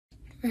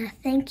The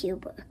Thank You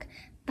Book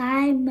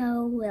by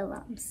Mo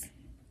Willems.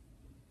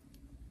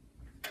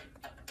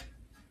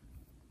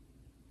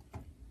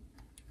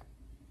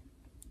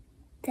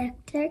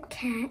 Dr.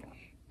 Cat,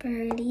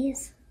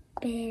 birdies,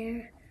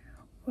 bear,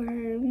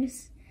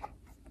 worms,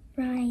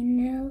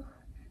 rhino,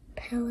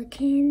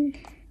 pelican,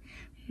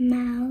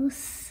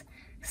 mouse,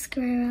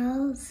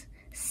 squirrels,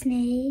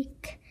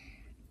 snake,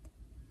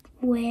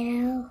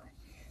 whale,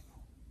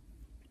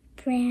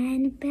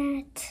 brown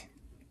bat.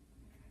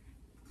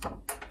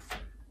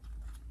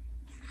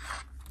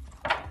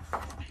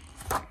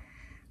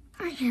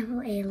 I have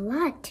a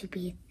lot to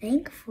be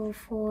thankful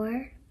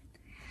for.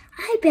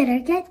 I better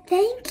get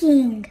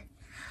thanking.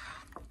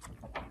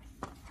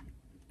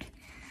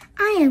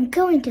 I am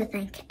going to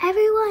thank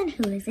everyone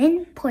who is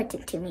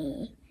important to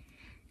me.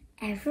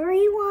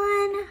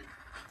 Everyone?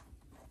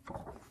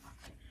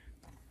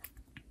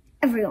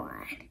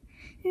 Everyone.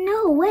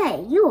 No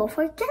way, you will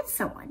forget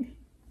someone.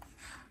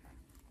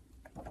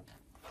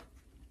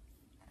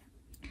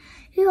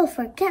 You will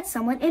forget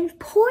someone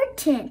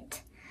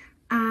important.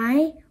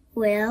 I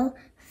will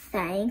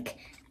thank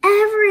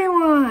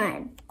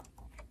everyone.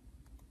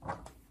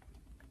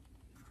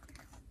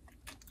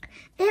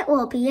 It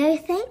will be a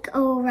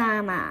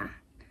thank-o-rama.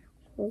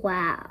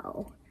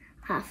 Wow.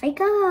 Off I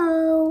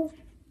go.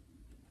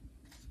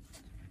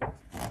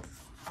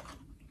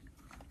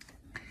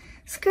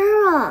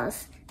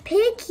 Squirrels,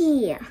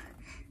 Piggie,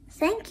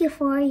 thank you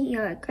for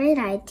your great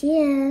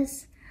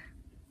ideas.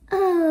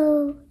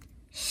 Oh,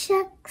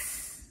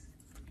 shucks.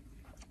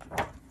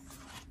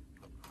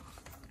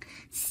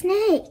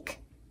 Snake,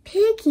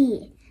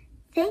 Piggie,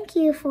 thank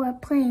you for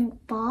playing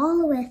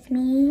ball with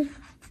me.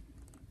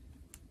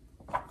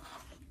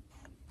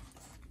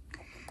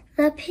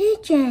 The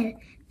pigeon,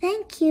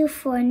 thank you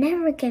for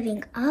never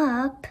giving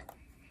up.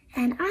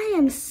 And I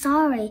am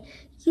sorry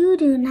you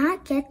do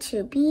not get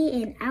to be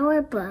in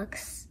our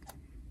books.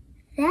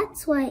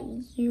 That's what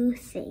you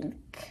think.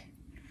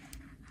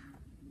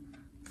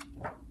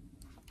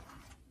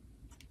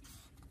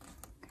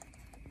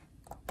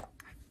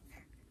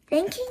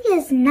 Thanking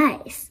is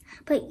nice,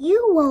 but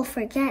you will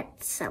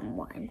forget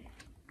someone.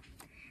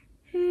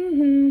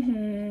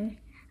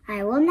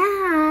 I will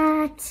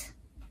not.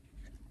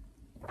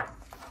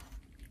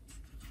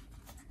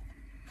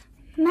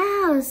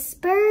 Mouse,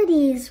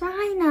 birdies,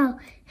 rhino,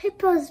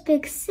 hippo's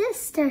big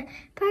sister,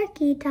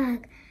 barky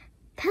dog,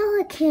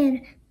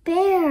 pelican,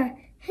 bear,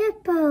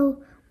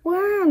 hippo,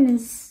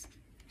 worms.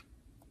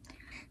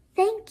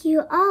 Thank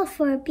you all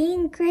for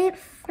being great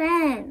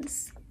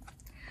friends.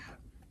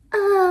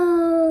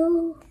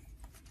 Oh.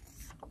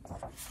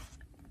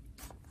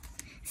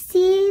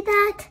 See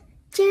that,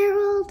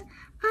 Gerald?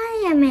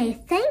 I am a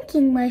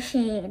thanking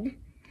machine.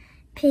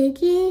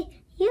 Piggie,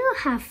 you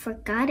have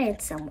forgotten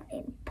someone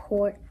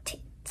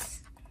important.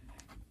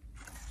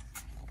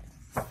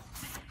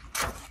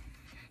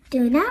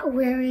 Do not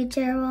worry,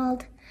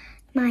 Gerald.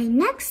 My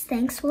next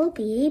thanks will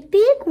be a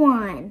big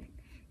one.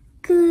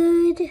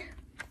 Good.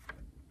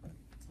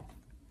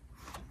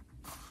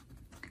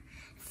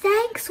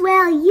 Thanks,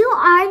 Will. You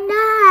are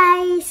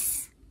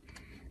nice.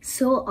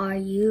 So are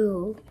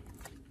you.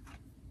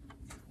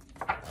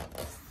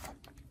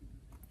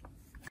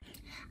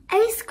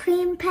 Ice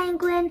cream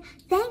penguin,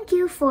 thank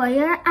you for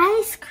your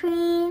ice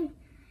cream.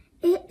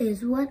 It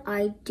is what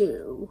I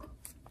do.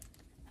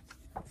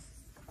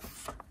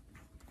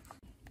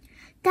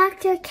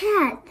 Dr.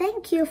 Cat,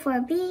 thank you for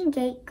being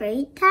a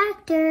great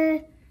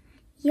doctor.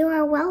 You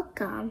are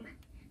welcome.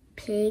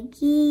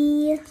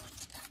 Piggie.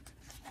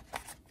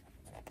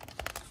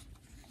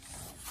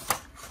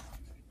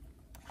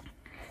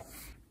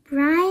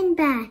 Brian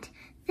Bat,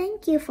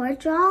 thank you for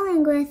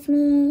drawing with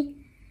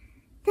me.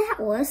 That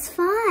was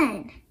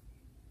fun.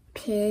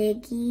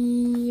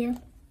 Piggie.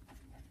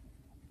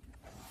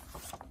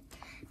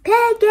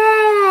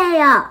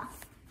 Piggie!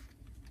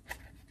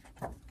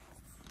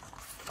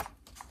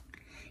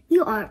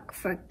 You are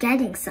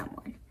forgetting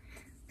someone.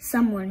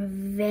 Someone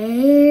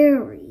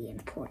very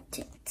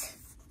important.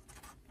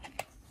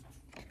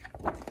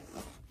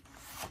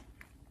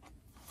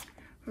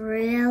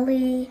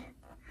 Really?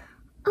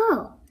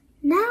 Oh,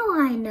 now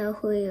I know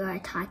who you are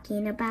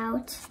talking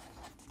about.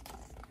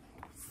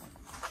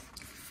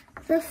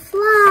 The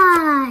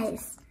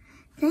flies.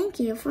 Thank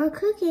you for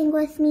cooking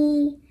with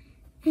me.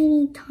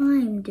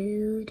 Anytime,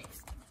 dude.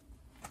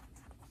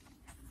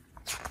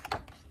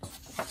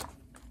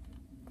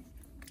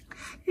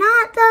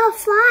 Not the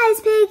flies,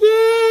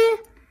 Piggie.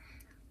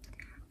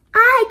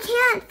 I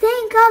can't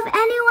think of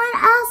anyone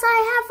else I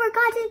have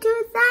forgotten to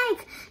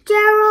thank,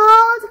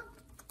 Gerald.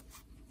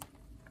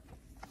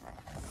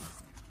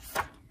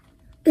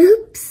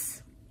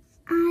 Oops,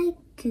 I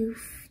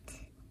goofed.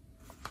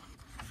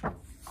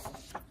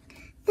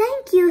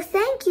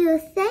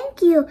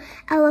 Thank you,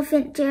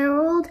 Elephant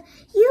Gerald.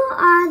 You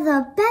are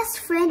the best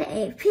friend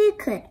a pig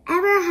could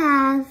ever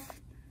have.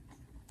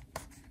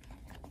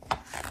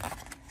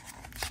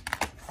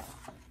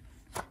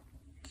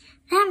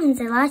 That means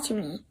a lot to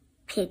me,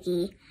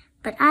 Piggie,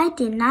 but I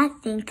did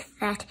not think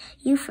that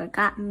you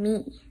forgot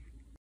me.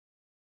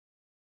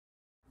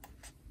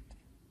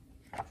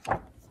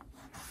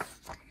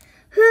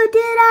 Who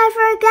did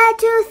I forget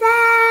to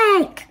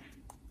thank?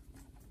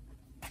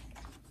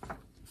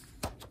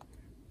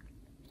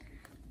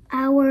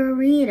 Our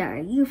reader.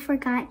 You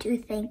forgot to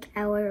thank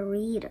our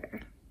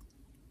reader.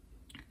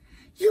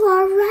 You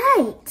are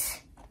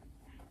right.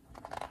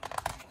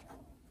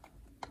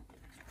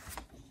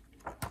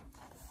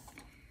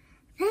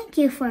 Thank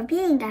you for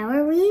being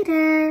our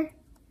reader.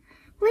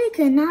 We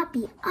could not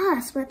be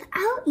us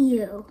without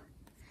you.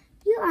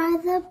 You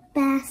are the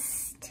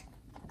best.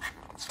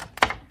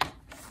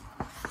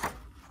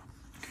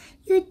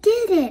 You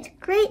did it.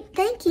 Great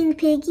thinking,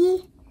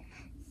 Piggie.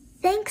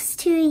 Thanks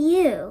to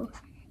you.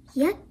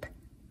 Yep,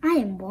 I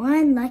am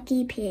one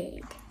lucky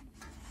pig.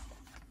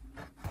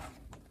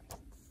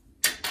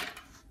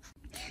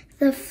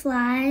 The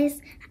flies,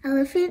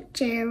 elephant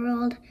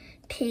Gerald,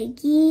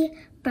 Piggie,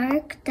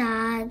 bark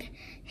dog,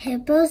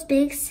 Hippo's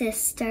big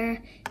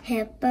sister,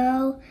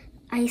 Hippo,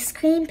 ice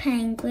cream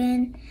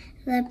penguin,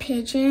 the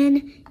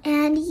pigeon,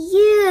 and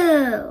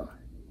you.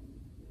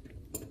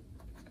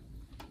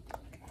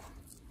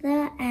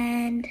 The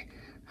end.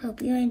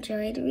 Hope you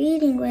enjoyed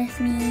reading with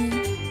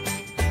me.